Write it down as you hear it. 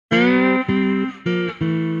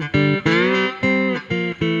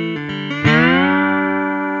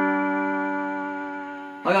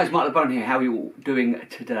guys, Marc Lebone here. How are you all doing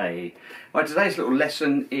today? Right, today's little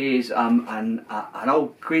lesson is an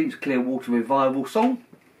old Creedence Clearwater Revival song.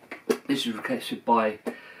 This is requested by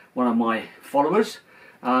one of my followers.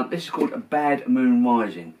 This is called A Bad Moon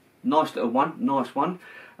Rising. Nice little one, nice one.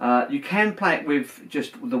 You can play it with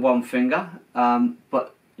just the one finger,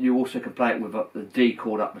 but you also can play it with the D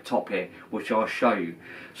chord up the top here, which I'll show you.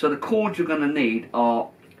 So the chords you're going to need are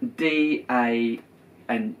D, A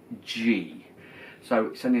and G. So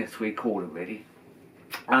it's only a 3-chorder really.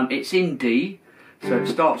 It's in D, so it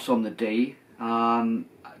starts on the D, to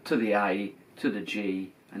the A, to the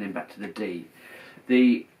G, and then back to the D.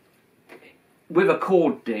 With a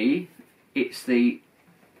chord D, it's the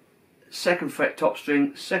 2nd fret top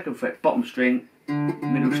string, 2nd fret bottom string,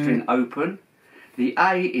 middle string open. The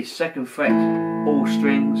A is 2nd fret all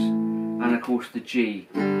strings, and of course the G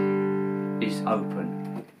is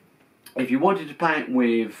open. If you wanted to play it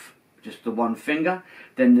with just the one finger,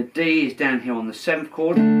 then the D is down here on the 7th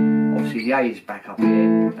chord, obviously the A is back up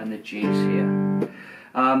here, and the G is here.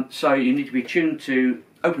 So you need to be tuned to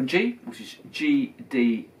open G, which is G,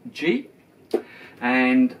 D, G,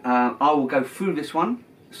 and I will go through this one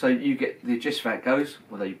so you get the gist of how it goes,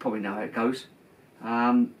 although you probably know how it goes.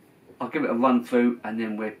 I'll give it a run through and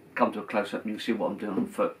then we'll come to a close-up and you can see what I'm doing on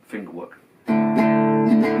finger work.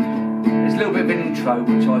 There's a little bit of an intro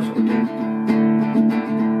which I sort of do.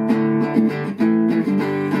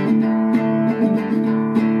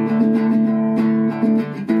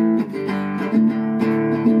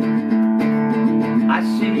 I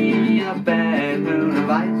see a bad moon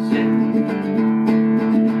rising,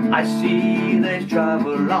 I see there's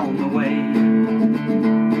trouble on the way,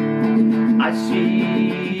 I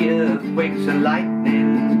see earthquakes and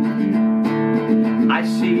lightning, I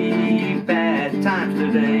see bad times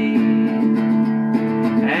today,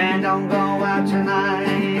 and don't go out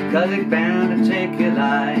tonight, 'cause it's bound to take your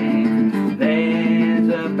life, there's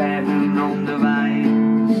a bad moon on the rise.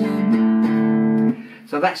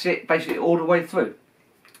 So that's it, basically all the way through.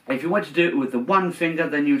 If you want to do it with the one finger,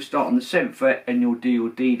 then you would start on the 7th fret and you'll do your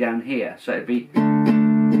D down here. So it'd be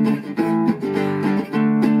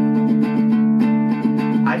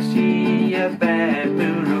I see a bad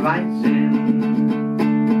moon rising,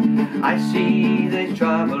 I see there's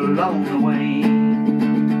trouble along the way,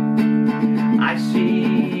 I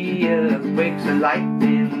see earthquakes and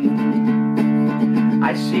lightning,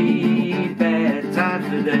 I see bad times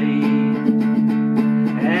today,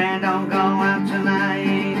 and don't go out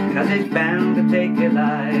tonight, 'cause it's bound to take your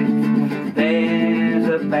life, there's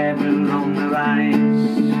a bad moon on the rise.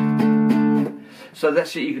 So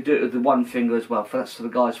that's it, you could do it with the one finger as well, that's for the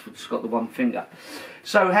guys who've got the one finger.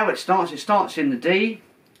 So how it starts in the D,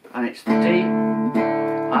 and it's the D,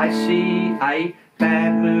 I see a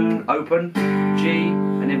bad moon, open, G,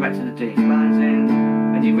 and then back to the D, rising,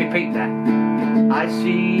 and you repeat that. I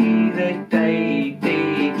see the day,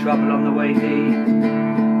 D, trouble on the way, D,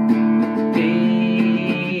 D,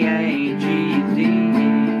 A, G, D,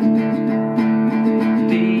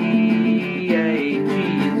 D, A, G,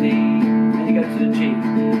 and D, then you go to the G,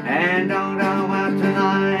 and don't go out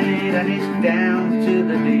tonight, and it's down to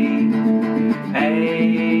the D, A,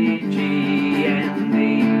 G, and D,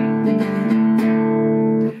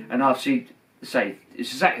 and obviously, say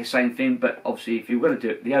it's exactly the same thing, but obviously if you're going to do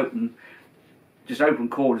it, the open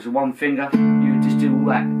chord is a one finger, you would just do all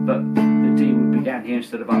that, but the D would be down here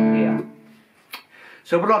instead of up here.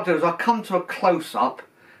 So what I'll do is I'll come to a close-up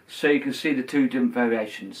so you can see the two different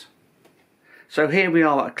variations. So here we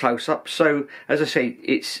are at a close-up. So as I say,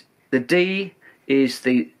 it's the D is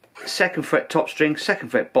the 2nd fret top string, 2nd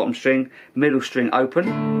fret bottom string, middle string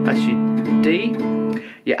open, that's your D.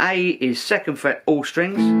 Your A is 2nd fret all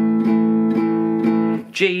strings,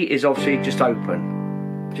 G is obviously just open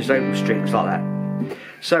strings like that.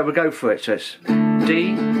 So we'll go for it. So it's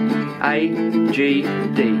D, A, G,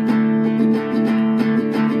 D,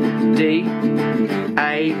 D,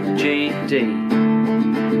 A, G, D,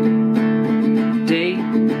 D,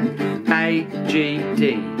 A, G,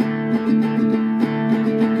 D,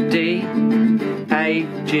 D, A,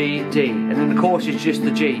 G, D, and then the chorus is just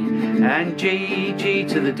the G, and G, G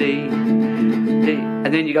to the D, D,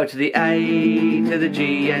 and then you go to the A, to the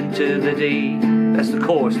G, and to the D. That's the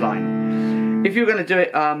chorus line. If you're going to do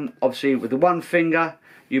it, obviously with the one finger,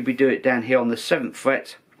 you'd be doing it down here on the 7th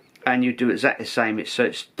fret, and you do exactly the same. So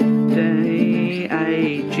it's D,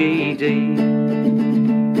 A, G, D,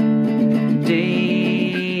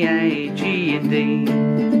 D, A, G, and D,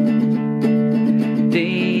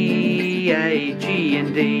 D, A, G,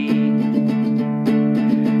 and D,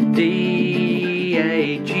 D,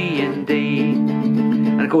 A, G, and D,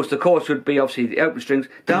 and of of course the chorus would be obviously the open strings.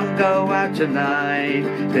 Don't go out tonight.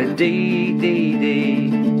 The D, D,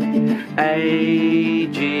 D, A,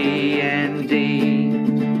 G, and D.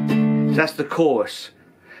 So that's the chorus.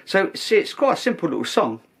 So see, it's quite a simple little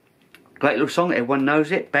song. Great little song, everyone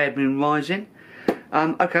knows it. Bad Moon Rising.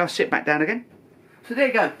 Okay, I'll sit back down again. So there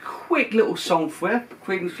you go, quick little song for you.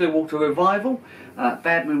 Creedence Clearwater Revival,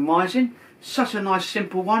 Bad Moon Rising. Such a nice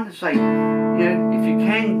simple one. Say, you know, if you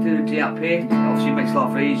can do the D up here, it obviously makes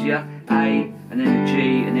life easier. A, and then the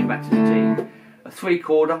G, and then back to the D. A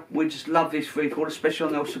 3-quarter, we just love this 3-quarter, especially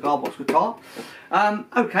on the old cigar box guitar.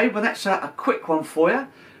 Okay, well that's a quick one for you.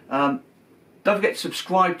 Don't forget to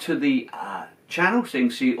subscribe to the channel so you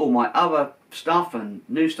can see all my other stuff and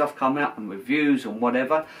new stuff coming up and reviews and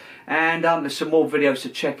whatever. And there's some more videos to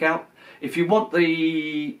check out. If you want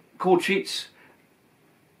the chord sheets,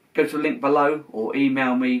 go to the link below or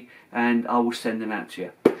email me and I will send them out to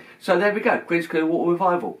you. So there we go, Creedence Clearwater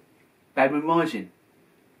Revival, Bad Moon Rising.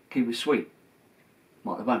 Keep it sweet.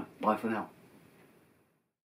 Marc Lebone. Bye for now.